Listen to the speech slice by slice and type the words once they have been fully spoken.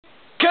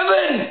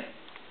Kevin!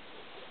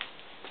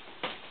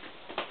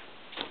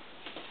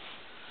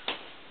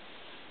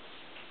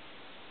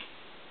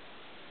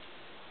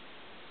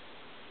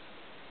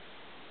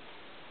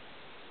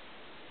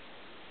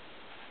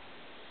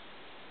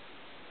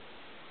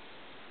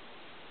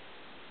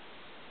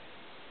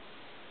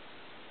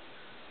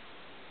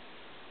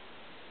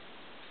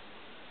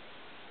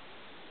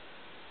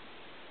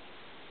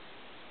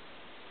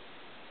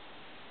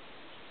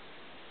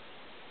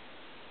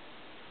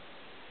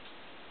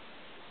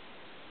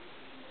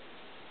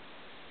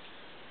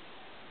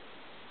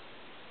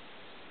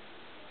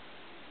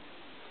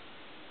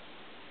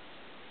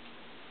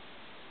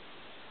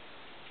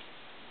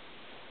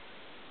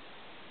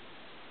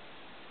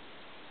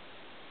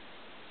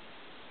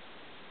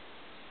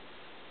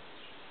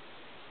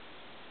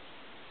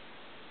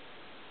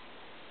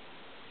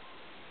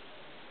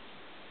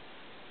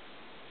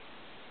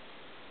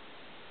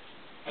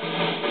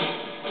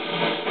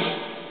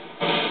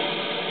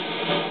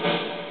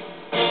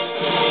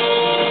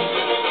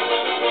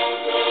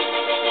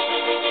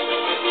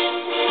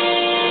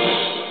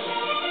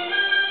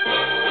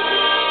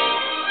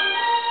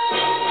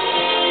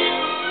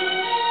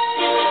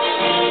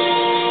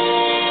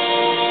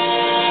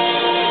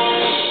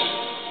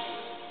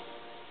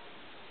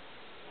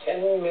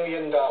 $10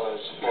 million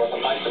for the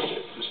life of you,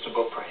 Mr.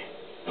 Beaupre.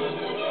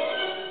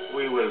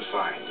 We will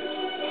find it.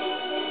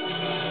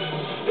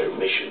 Their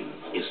mission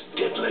is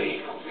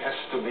deadly. Has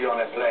to be on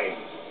a plane.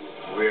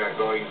 We are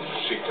going to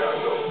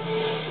Chicago.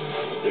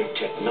 Their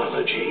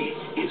technology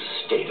is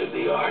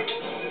state-of-the-art.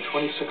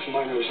 26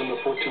 miners in the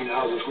 14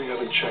 houses we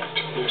haven't checked.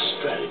 Their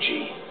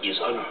strategy is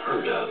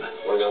unheard of.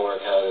 We're gonna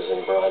work houses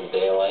in broad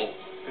daylight.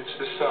 It's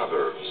the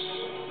suburbs.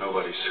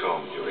 Nobody's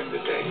home during the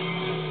day.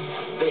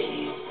 They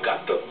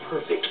got the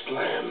perfect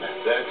plan.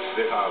 That's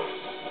the house.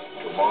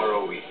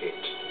 Tomorrow we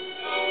hit.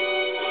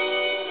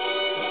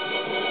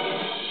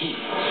 He's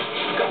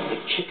got the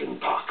chicken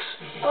pox.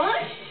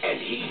 What? And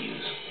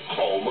he's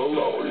home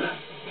alone.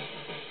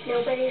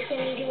 Nobody's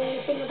gonna do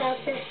anything about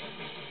this.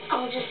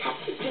 I'll just have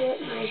to do it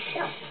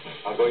myself.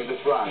 I'll go in the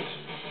front.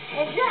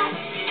 Heads up!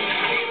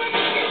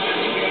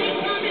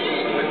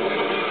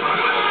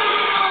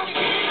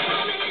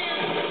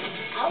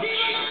 Ouch.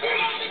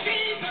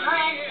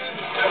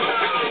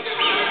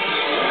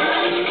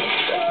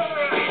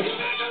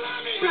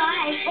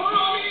 Right.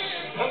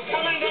 I'm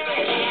coming down.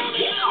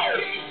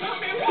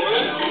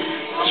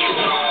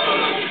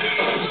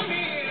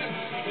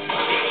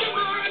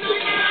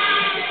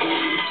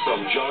 From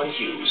John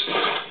Hughes,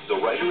 the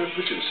writer and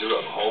producer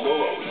of Home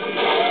Alone.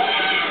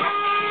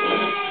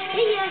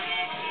 See ya.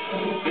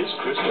 This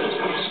Christmas,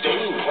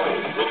 staying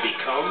home will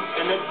become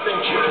an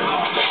adventure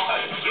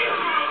again.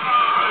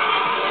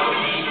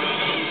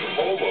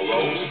 Home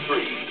Alone 3.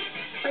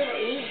 Wait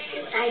till you see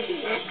what I do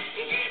next.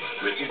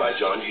 Written by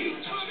John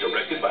Hughes.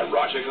 Directed by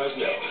Raja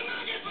Gosnell.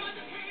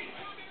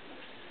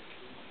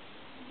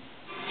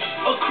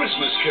 A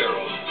Christmas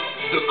Carol.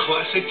 The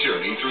classic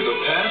journey through the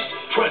past,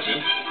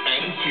 present,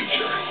 and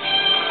future.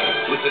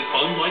 With an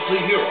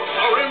unlikely hero,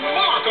 a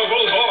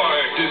remarkable boy.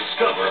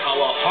 Discover how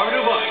a heart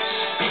of ice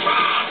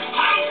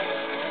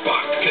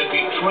can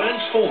be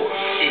transformed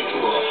into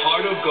a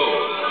heart of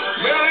gold.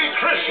 Merry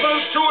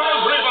Christmas to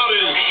everybody!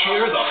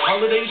 Share the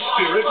holiday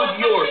spirit with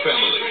your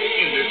family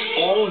in this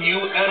all-new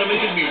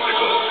animated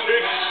musical.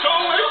 It's so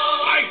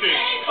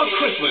exciting! A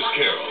Christmas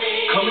Carol.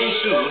 Coming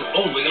soon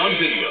only on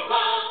video.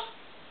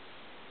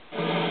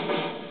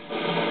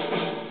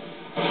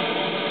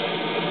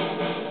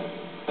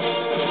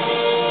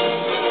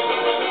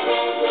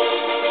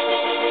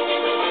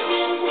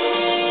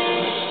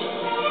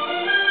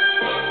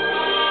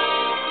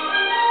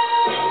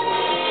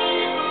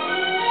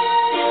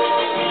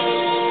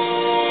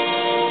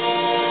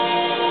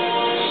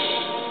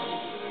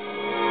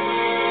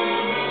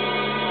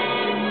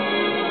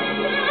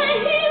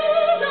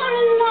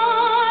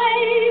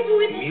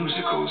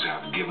 Musicals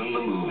have given the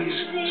movies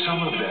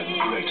some of their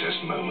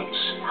greatest moments.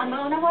 I'm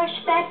gonna wash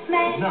that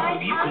man. Now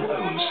you can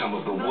own some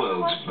of the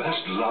world's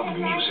best-loved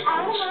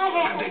musicals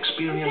and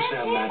experience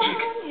their magic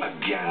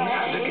again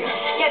and again.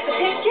 Get the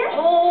picture?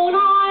 All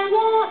I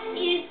want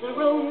is the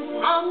rose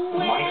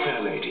somewhere. My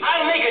Fair Lady.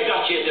 I'll make a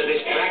duchess of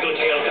this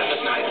draggle-tail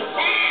gusset-knife.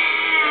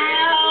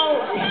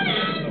 Ow!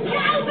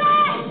 Go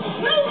back!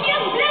 Move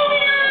your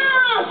blooming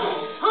arms!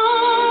 I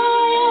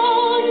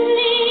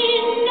only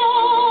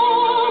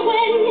know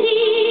when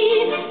he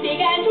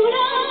began to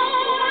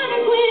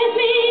dance with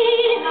me,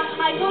 I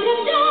could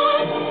have danced.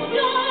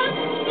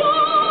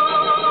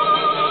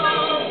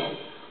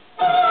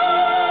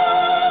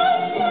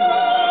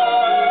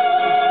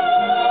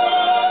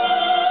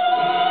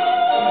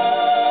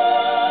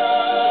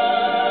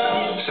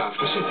 South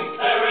Pacific.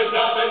 There is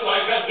nothing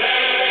like a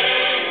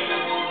day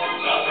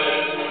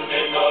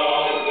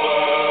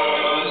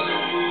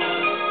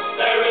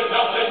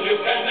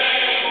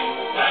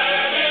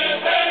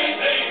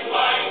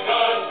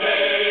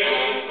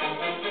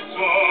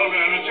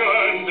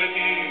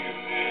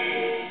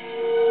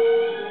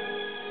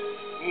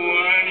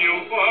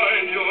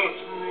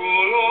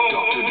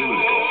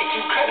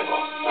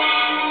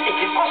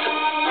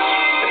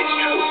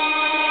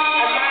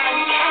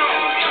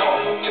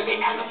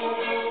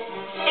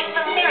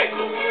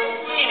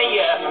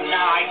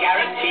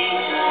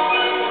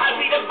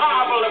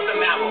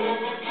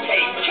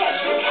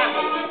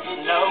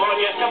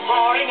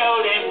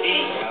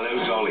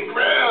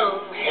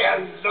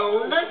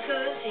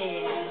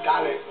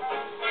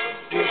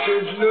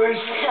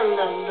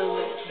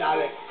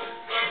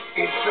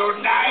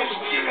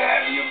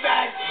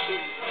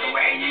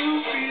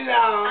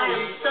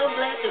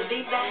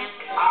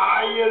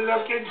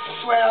looking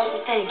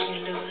swell. Thank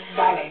you, Louis.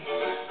 Dolly,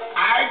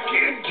 I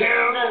can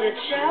tell. Does it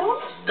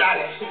show?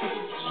 Dolly,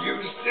 you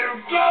still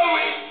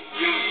glowing,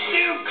 you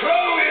still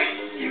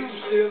growing, you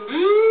still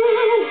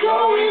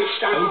going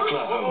strong.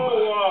 Oklahoma.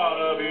 What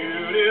a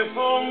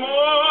beautiful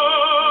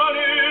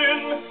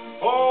morning.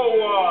 Oh,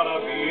 what a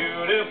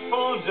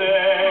beautiful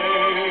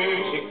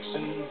day. Chicks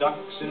and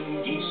ducks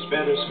and geese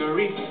better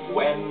scurry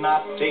when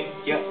I take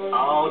you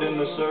out in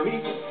the Surrey.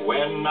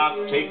 When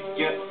I take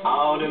you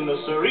out in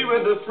the Surrey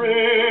with the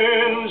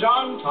fringe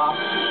on top.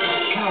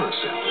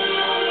 Carousel.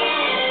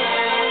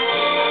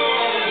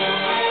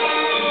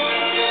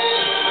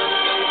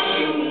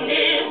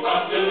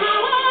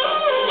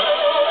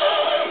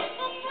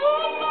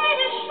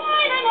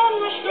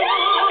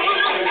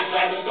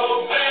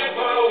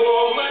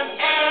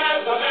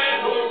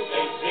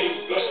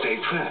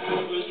 State Fair.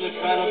 Isn't it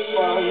kind of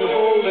fun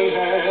holding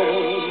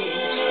hands,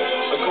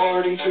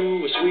 according to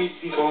a sweet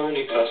and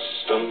corny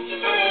custom?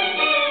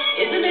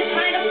 Isn't it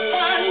kind of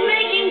fun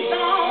making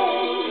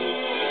songs?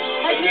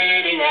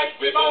 Admitting that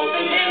we've all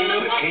been in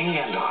The King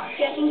and I.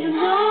 Getting to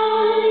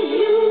know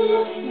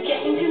you,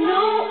 getting to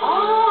know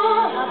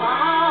all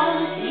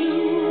about you,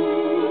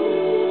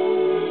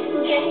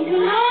 getting to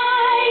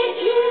like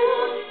you,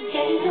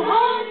 getting to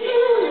hope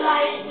you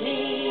like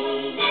me.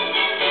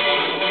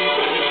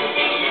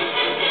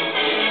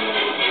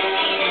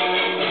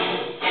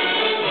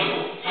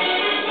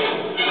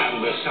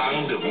 And the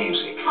sound of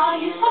music. How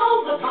you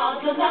solve a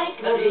problem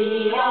like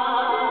Maria.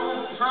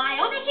 High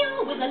on a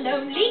hill with a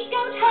lonely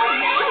goat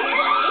herd.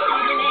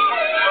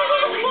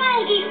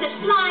 Wild geese that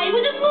fly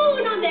with the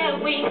moon on their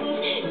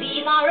wings.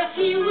 These are a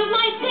few of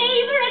my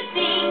favorite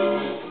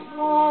things.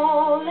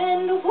 Small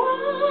and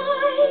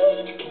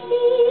white,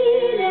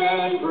 clean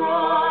and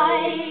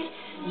bright.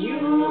 You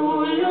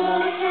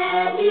look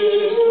happy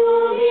to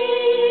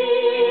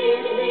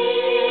meet me.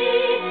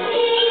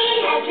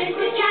 Eat and drink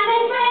with jam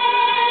and bread.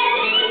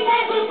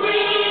 That will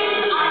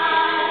bring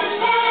us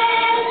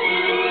back to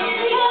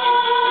you.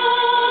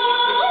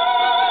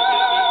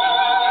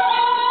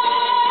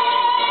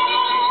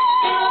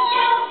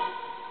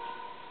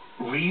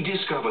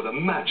 Rediscover the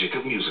magic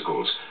of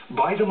musicals.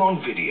 Buy them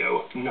on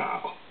video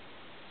now.